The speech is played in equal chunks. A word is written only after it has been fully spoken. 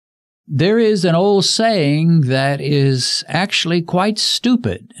There is an old saying that is actually quite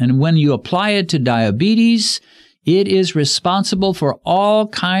stupid, and when you apply it to diabetes, it is responsible for all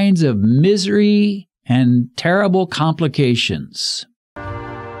kinds of misery and terrible complications.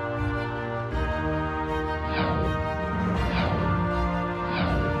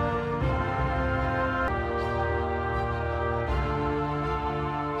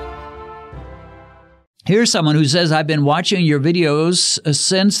 Here's someone who says, I've been watching your videos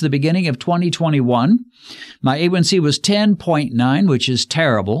since the beginning of 2021. My A1C was 10.9, which is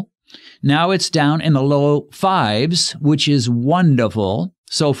terrible. Now it's down in the low 5s, which is wonderful.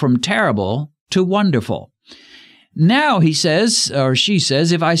 So from terrible to wonderful. Now, he says, or she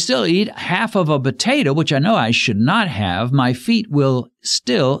says, if I still eat half of a potato, which I know I should not have, my feet will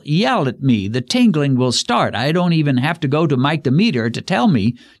still yell at me. The tingling will start. I don't even have to go to Mike the Meter to tell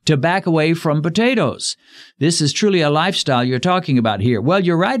me to back away from potatoes. This is truly a lifestyle you're talking about here. Well,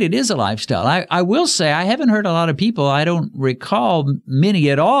 you're right. It is a lifestyle. I will say I haven't heard a lot of people, I don't recall many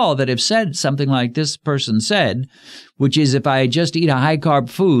at all, that have said something like this person said, which is if I just eat a high-carb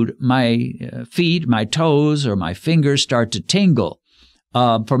food, my feet, my toes, or my fingers start to tingle.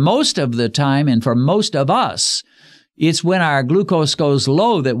 For most of the time, and for most of us, it's when our glucose goes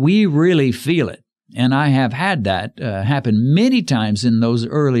low that we really feel it. And I have had that happen many times in those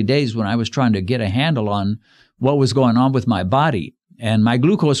early days when I was trying to get a handle on what was going on with my body. And my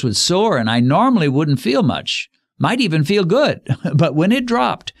glucose would soar, and I normally wouldn't feel much, might even feel good. But when it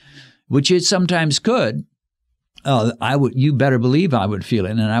dropped, which it sometimes could, you better believe I would feel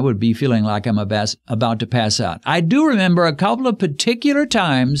it, and I would be feeling like I'm about to pass out. I do remember a couple of particular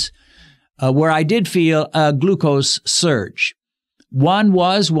times where I did feel a glucose surge. One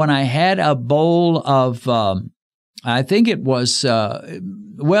was when I had a bowl of, I think it was, it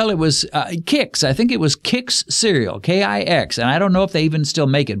was Kix. I think it was Kix cereal, K-I-X. And I don't know if they even still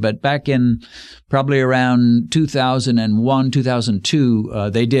make it, but back in probably around 2001, 2002,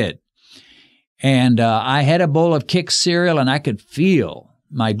 they did. And I had a bowl of Kix cereal, and I could feel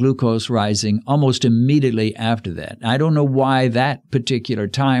my glucose rising almost immediately after that. I don't know why that particular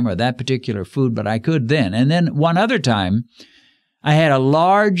time or that particular food, but I could then. And then one other time, I had a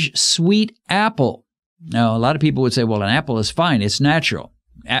large sweet apple. Now, a lot of people would say, well, an apple is fine. It's natural.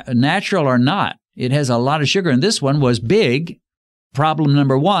 Natural or not, it has a lot of sugar. And this one was big, problem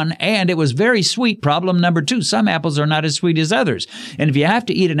number one, and it was very sweet, problem number two. Some apples are not as sweet as others. And if you have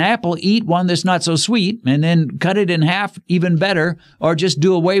to eat an apple, eat one that's not so sweet, and then cut it in half, even better, or just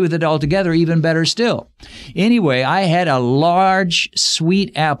do away with it altogether, even better still. Anyway, I had a large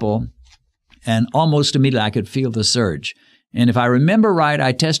sweet apple, and almost immediately I could feel the surge. And if I remember right,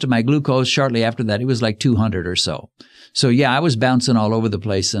 I tested my glucose shortly after that. It was like 200 or so. So yeah, I was bouncing all over the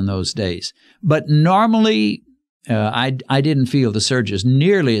place in those days. But normally, I didn't feel the surges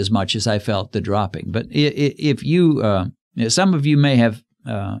nearly as much as I felt the dropping. But if you, some of you may have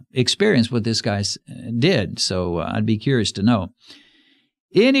experienced what this guy did, so I'd be curious to know.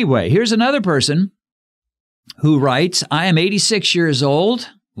 Anyway, here's another person who writes, I am 86 years old.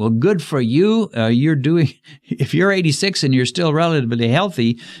 Well, good for you. If you're 86 and you're still relatively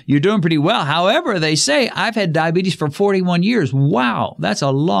healthy, you're doing pretty well. However, they say, I've had diabetes for 41 years. Wow, that's a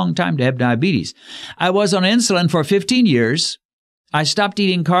long time to have diabetes. I was on insulin for 15 years. I stopped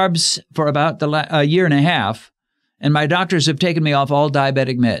eating carbs for about a year and a half, and my doctors have taken me off all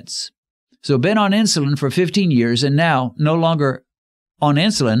diabetic meds. So been on insulin for 15 years, and now no longer on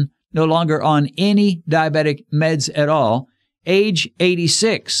insulin, no longer on any diabetic meds at all. Age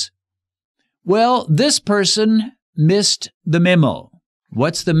 86. Well, this person missed the memo.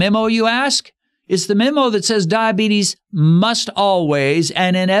 What's the memo, you ask? It's the memo that says diabetes must always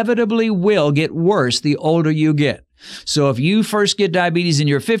and inevitably will get worse the older you get. So if you first get diabetes in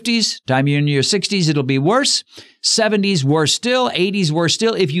your 50s, time you're in your 60s, it'll be worse. 70s, worse still. 80s, worse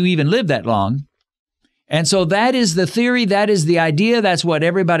still, if you even live that long. And so that is the theory. That is the idea. That's what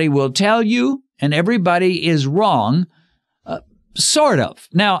everybody will tell you. And everybody is wrong. Sort of.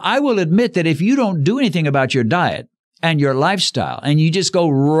 Now, I will admit that if you don't do anything about your diet and your lifestyle, and you just go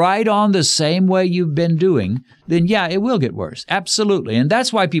right on the same way you've been doing, then yeah, it will get worse. Absolutely. And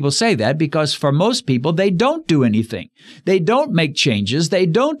that's why people say that, because for most people, they don't do anything. They don't make changes. They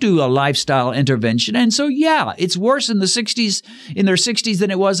don't do a lifestyle intervention. And so, yeah, it's worse in their 60s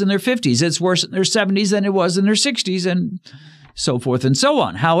than it was in their 50s. It's worse in their 70s than it was in their 60s, and so forth and so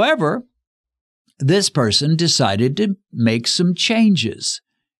on. However, this person decided to make some changes.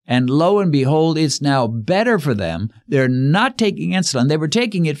 And lo and behold, it's now better for them. They're not taking insulin. They were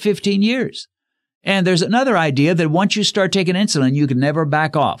taking it 15 years. And there's another idea that once you start taking insulin, you can never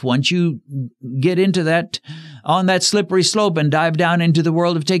back off. Once you get into that on that slippery slope and dive down into the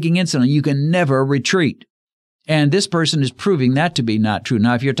world of taking insulin. You can never retreat. And this person is proving that to be not true.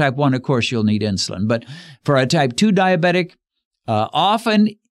 Now, if you're type 1, of course, you'll need insulin. But for a type 2 diabetic, often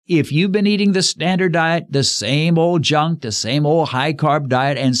if you've been eating the standard diet, the same old junk, the same old high-carb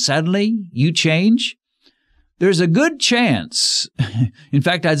diet, and suddenly you change, there's a good chance, in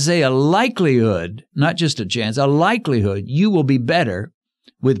fact, I'd say a likelihood, not just a chance, a likelihood you will be better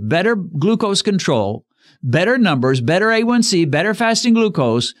with better glucose control, better numbers, better A1C, better fasting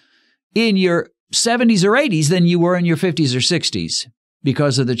glucose in your 70s or 80s than you were in your 50s or 60s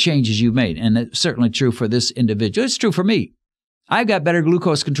because of the changes you've made. And it's certainly true for this individual. It's true for me. I've got better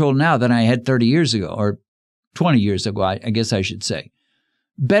glucose control now than I had 30 years ago, or 20 years ago, I guess I should say.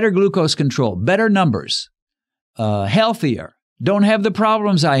 Better glucose control, better numbers. Healthier, don't have the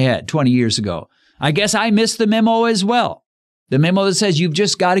problems I had 20 years ago. I guess I missed the memo as well. The memo that says you've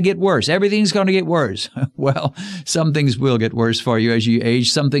just got to get worse. Everything's going to get worse. Well, some things will get worse for you as you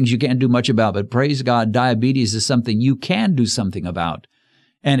age. Some things you can't do much about. But praise God, diabetes is something you can do something about.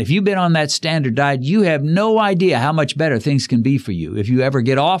 And if you've been on that standard diet, you have no idea how much better things can be for you if you ever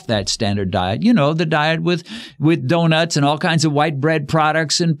get off that standard diet. You know, the diet with donuts and all kinds of white bread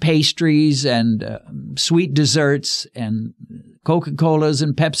products and pastries and sweet desserts and Coca-Colas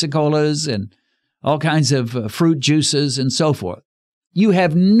and Pepsi-Colas and all kinds of fruit juices and so forth. You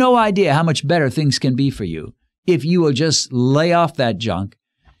have no idea how much better things can be for you if you will just lay off that junk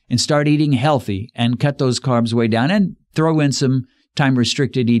and start eating healthy and cut those carbs way down and throw in some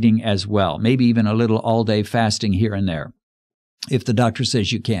time-restricted eating as well, maybe even a little all-day fasting here and there, if the doctor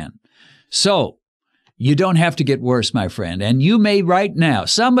says you can. So, you don't have to get worse, my friend, and you may right now.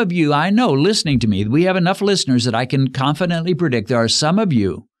 Some of you, I know, listening to me, we have enough listeners that I can confidently predict there are some of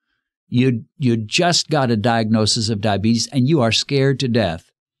you, you just got a diagnosis of diabetes and you are scared to death.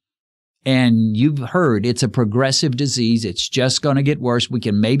 And you've heard it's a progressive disease. It's just going to get worse. We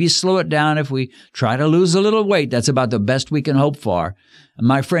can maybe slow it down if we try to lose a little weight. That's about the best we can hope for.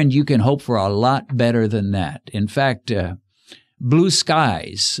 My friend, you can hope for a lot better than that. In fact, blue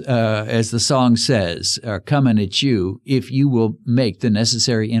skies, as the song says, are coming at you if you will make the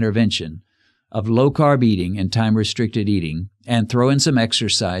necessary intervention of low-carb eating and time-restricted eating and throw in some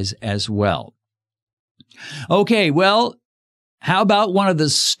exercise as well. Okay, well, how about one of the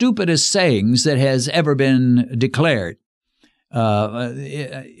stupidest sayings that has ever been declared?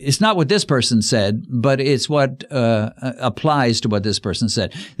 It's not what this person said, but it's what applies to what this person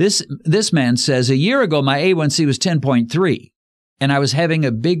said. This man says, a year ago, my A1C was 10.3, and I was having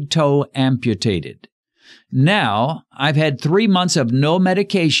a big toe amputated. Now, I've had 3 months of no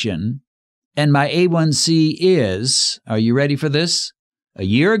medication, and my A1C is, are you ready for this? A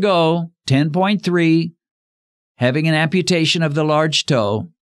year ago, 10.3, having an amputation of the large toe.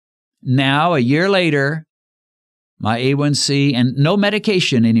 Now, a year later, my A1C, and no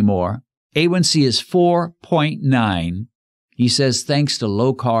medication anymore, A1C is 4.9. He says, thanks to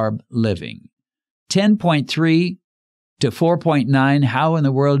low-carb living. 10.3 to 4.9, how in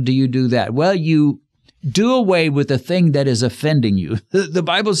the world do you do that? Well, you do away with the thing that is offending you. The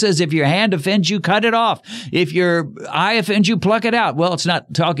Bible says if your hand offends you, cut it off. If your eye offends you, pluck it out. Well, it's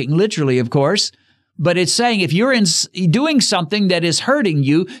not talking literally, of course. But it's saying if you're doing something that is hurting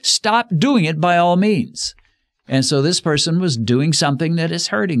you, stop doing it by all means. And so this person was doing something that is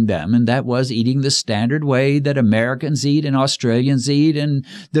hurting them, and that was eating the standard way that Americans eat and Australians eat and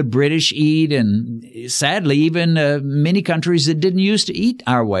the British eat, and sadly, even many countries that didn't used to eat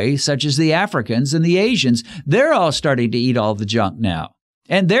our way, such as the Africans and the Asians, they're all starting to eat all the junk now.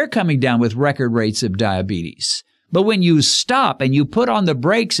 And they're coming down with record rates of diabetes. But when you stop and you put on the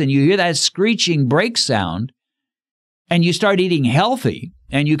brakes and you hear that screeching brake sound and you start eating healthy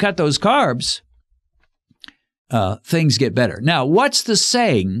and you cut those carbs, things get better. Now, what's the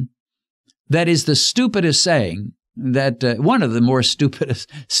saying that is the stupidest saying that one of the more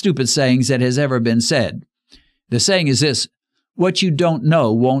stupid sayings that has ever been said? The saying is this: what you don't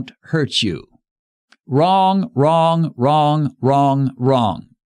know won't hurt you. Wrong, wrong, wrong, wrong, wrong.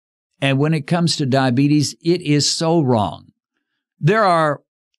 And when it comes to diabetes, it is so wrong. There are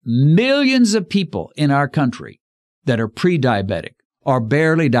millions of people in our country that are pre-diabetic or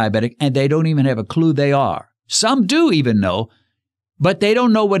barely diabetic, and they don't even have a clue they are. Some do even know, but they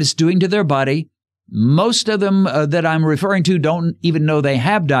don't know what it's doing to their body. Most of them that I'm referring to don't even know they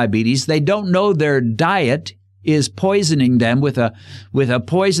have diabetes. They don't know their diet is poisoning them with a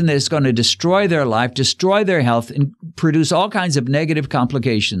poison that is going to destroy their life, destroy their health, and produce all kinds of negative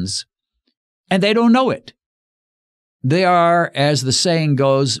complications. And they don't know it. They are, as the saying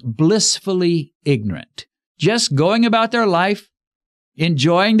goes, blissfully ignorant, just going about their life,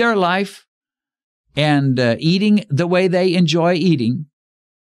 enjoying their life, and eating the way they enjoy eating,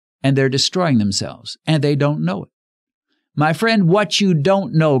 and they're destroying themselves, and they don't know it. My friend, what you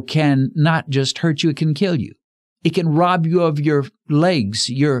don't know can not just hurt you, it can kill you. It can rob you of your legs,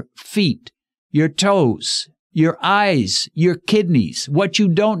 your feet, your toes, your eyes, your kidneys. What you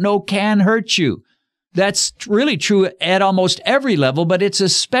don't know can hurt you. That's really true at almost every level, but it's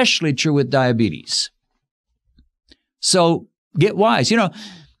especially true with diabetes. So get wise. You know,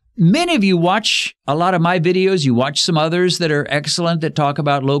 many of you watch a lot of my videos. You watch some others that are excellent that talk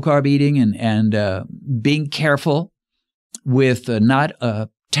about low-carb eating and being careful with not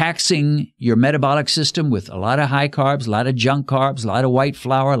taxing your metabolic system with a lot of high carbs, a lot of junk carbs, a lot of white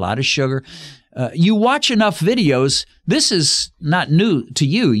flour, a lot of sugar. You watch enough videos. This is not new to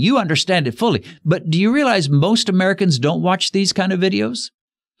you. You understand it fully. But do you realize most Americans don't watch these kind of videos?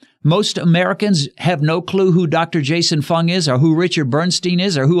 Most Americans have no clue who Dr. Jason Fung is or who Richard Bernstein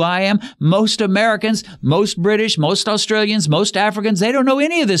is or who I am. Most Americans, most British, most Australians, most Africans, they don't know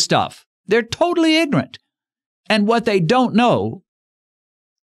any of this stuff. They're totally ignorant. And what they don't know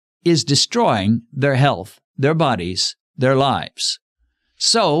is destroying their health, their bodies, their lives.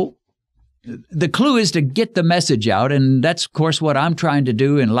 So the clue is to get the message out, and that's, of course, what I'm trying to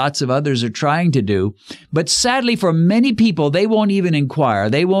do and lots of others are trying to do. But sadly, for many people, they won't even inquire.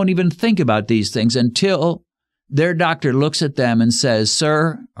 They won't even think about these things until their doctor looks at them and says,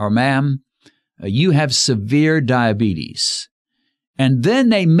 "Sir or ma'am, you have severe diabetes." And then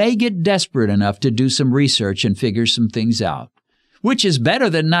they may get desperate enough to do some research and figure some things out, which is better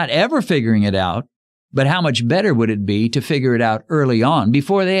than not ever figuring it out. But how much better would it be to figure it out early on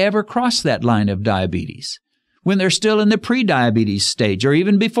before they ever cross that line of diabetes, when they're still in the pre-diabetes stage or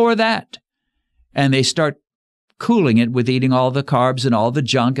even before that, and they start cooling it with eating all the carbs and all the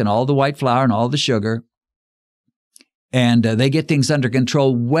junk and all the white flour and all the sugar, and they get things under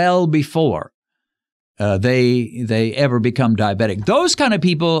control well before they ever become diabetic. Those kind of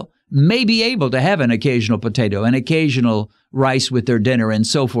people may be able to have an occasional potato, an occasional rice with their dinner and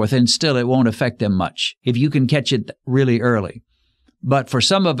so forth, and still it won't affect them much if you can catch it really early. But for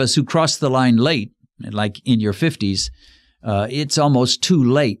some of us who cross the line late, like in your 50s, it's almost too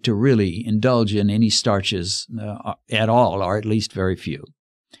late to really indulge in any starches at all, or at least very few.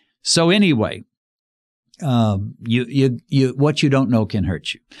 So anyway, what you don't know can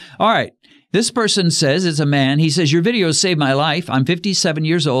hurt you. All right. This person says, it's a man, he says, "Your videos saved my life. I'm 57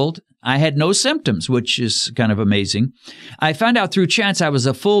 years old. I had no symptoms," which is kind of amazing. "I found out through chance I was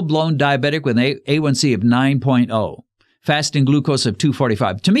a full-blown diabetic with an A1C of 9.0, fasting glucose of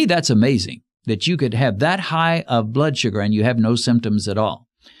 245. To me, that's amazing that you could have that high of blood sugar and you have no symptoms at all.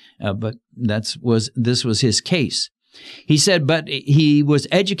 But this was his case. He said, but he was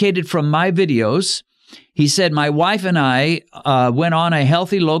educated from my videos. He said, "My wife and I went on a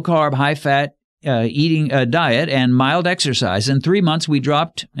healthy, low-carb, high-fat eating diet and mild exercise. In 3 months, we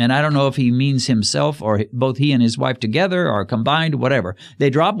dropped," and I don't know if he means himself or both he and his wife together or combined, whatever. "They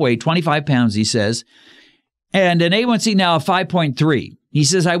dropped weight, 25 pounds, he says, and an A1C now of 5.3. He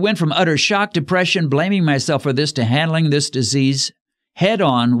says, "I went from utter shock, depression, blaming myself for this to handling this disease head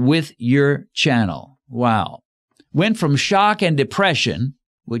on with your channel." Wow. Went from shock and depression,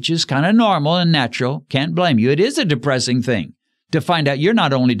 which is kind of normal and natural. Can't blame you. It is a depressing thing to find out you're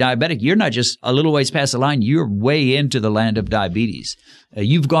not only diabetic, you're not just a little ways past the line, you're way into the land of diabetes.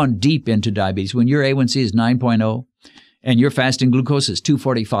 You've gone deep into diabetes. When your A1C is 9.0 and your fasting glucose is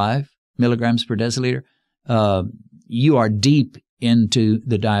 245 milligrams per deciliter, you are deep into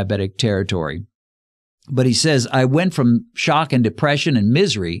the diabetic territory. But he says, "I went from shock and depression and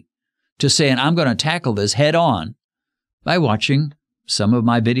misery to saying, I'm going to tackle this head on by watching some of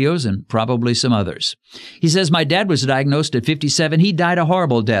my videos and probably some others." He says, "My dad was diagnosed at 57. He died a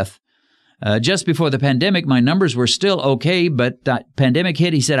horrible death. Just before the pandemic, my numbers were still okay, but the pandemic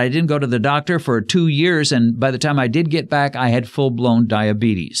hit. He said, I didn't go to the doctor for 2 years, and by the time I did get back, I had full-blown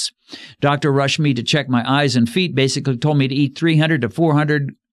diabetes. Doctor rushed me to check my eyes and feet, basically told me to eat 300 to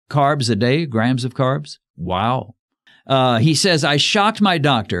 400 carbs a day, grams of carbs." Wow. He says, "I shocked my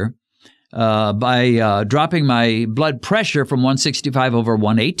doctor by dropping my blood pressure from 165 over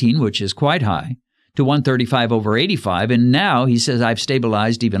 118, which is quite high, to 135 over 85. And now," he says, "I've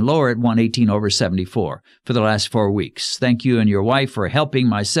stabilized even lower at 118 over 74 for the last 4 weeks. Thank you and your wife for helping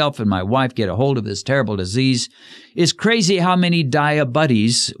myself and my wife get a hold of this terrible disease. It's crazy how many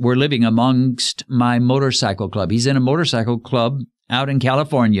dia-buddies were living amongst my motorcycle club." He's in a motorcycle club out in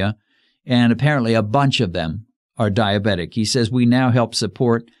California, and apparently a bunch of them are diabetic. He says, "We now help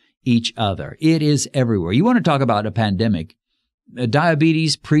support each other." It is everywhere. You want to talk about a pandemic.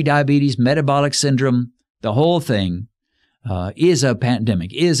 Diabetes, prediabetes, metabolic syndrome, the whole thing is a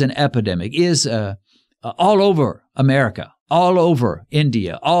pandemic, is an epidemic, is a all over America, all over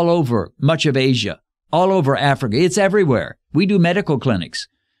India, all over much of Asia, all over Africa. It's everywhere. We do medical clinics,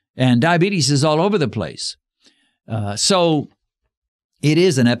 and diabetes is all over the place. So it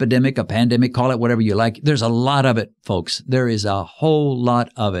is an epidemic, a pandemic, call it whatever you like. There's a lot of it, folks. There is a whole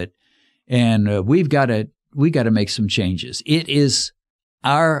lot of it, and we got to make some changes. It is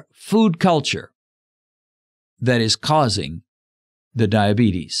our food culture that is causing the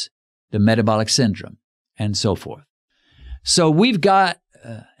diabetes, the metabolic syndrome, and so forth. So we've got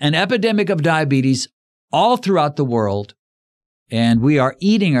an epidemic of diabetes all throughout the world, and we are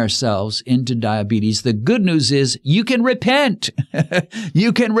eating ourselves into diabetes. The good news is you can repent.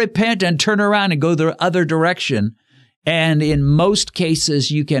 You can repent and turn around and go the other direction. And in most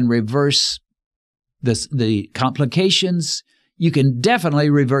cases, you can reverse the complications. You can definitely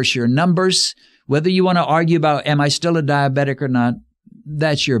reverse your numbers. Whether you want to argue about, am I still a diabetic or not,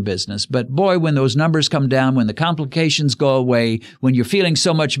 that's your business. But boy, when those numbers come down, when the complications go away, when you're feeling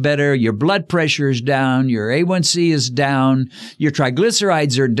so much better, your blood pressure is down, your A1C is down, your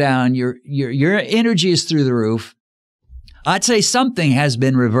triglycerides are down, your energy is through the roof, I'd say something has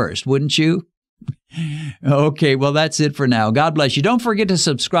been reversed, wouldn't you? Okay, well, that's it for now. God bless you. Don't forget to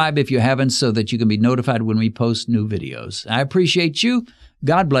subscribe if you haven't so that you can be notified when we post new videos. I appreciate you.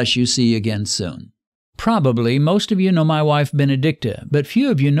 God bless you. See you again soon. Probably most of you know my wife Benedicta, but few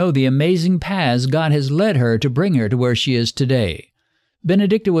of you know the amazing paths God has led her to bring her to where she is today.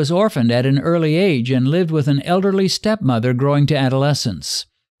 Benedicta was orphaned at an early age and lived with an elderly stepmother growing to adolescence.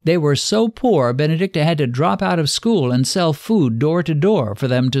 They were so poor, Benedicta had to drop out of school and sell food door to door for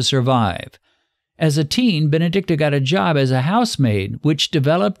them to survive. As a teen, Benedicta got a job as a housemaid, which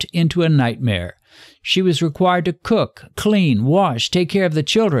developed into a nightmare. She was required to cook, clean, wash, take care of the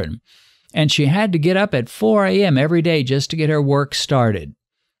children, and she had to get up at 4 a.m. every day just to get her work started.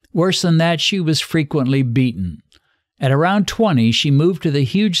 Worse than that, she was frequently beaten. At around 20, she moved to the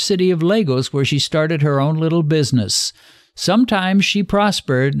huge city of Lagos where she started her own little business. Sometimes she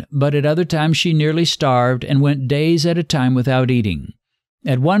prospered, but at other times she nearly starved and went days at a time without eating.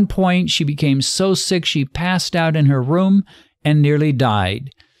 At one point, she became so sick she passed out in her room and nearly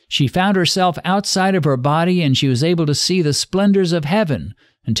died. She found herself outside of her body and she was able to see the splendors of heaven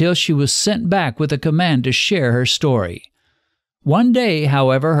until she was sent back with a command to share her story. One day,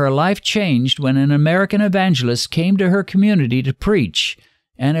 however, her life changed when an American evangelist came to her community to preach,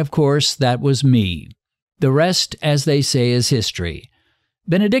 and of course, that was me. The rest, as they say, is history.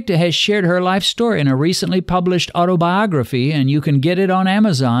 Benedicta has shared her life story in a recently published autobiography, and you can get it on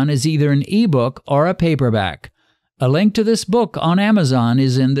Amazon as either an ebook or a paperback. A link to this book on Amazon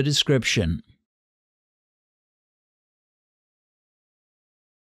is in the description.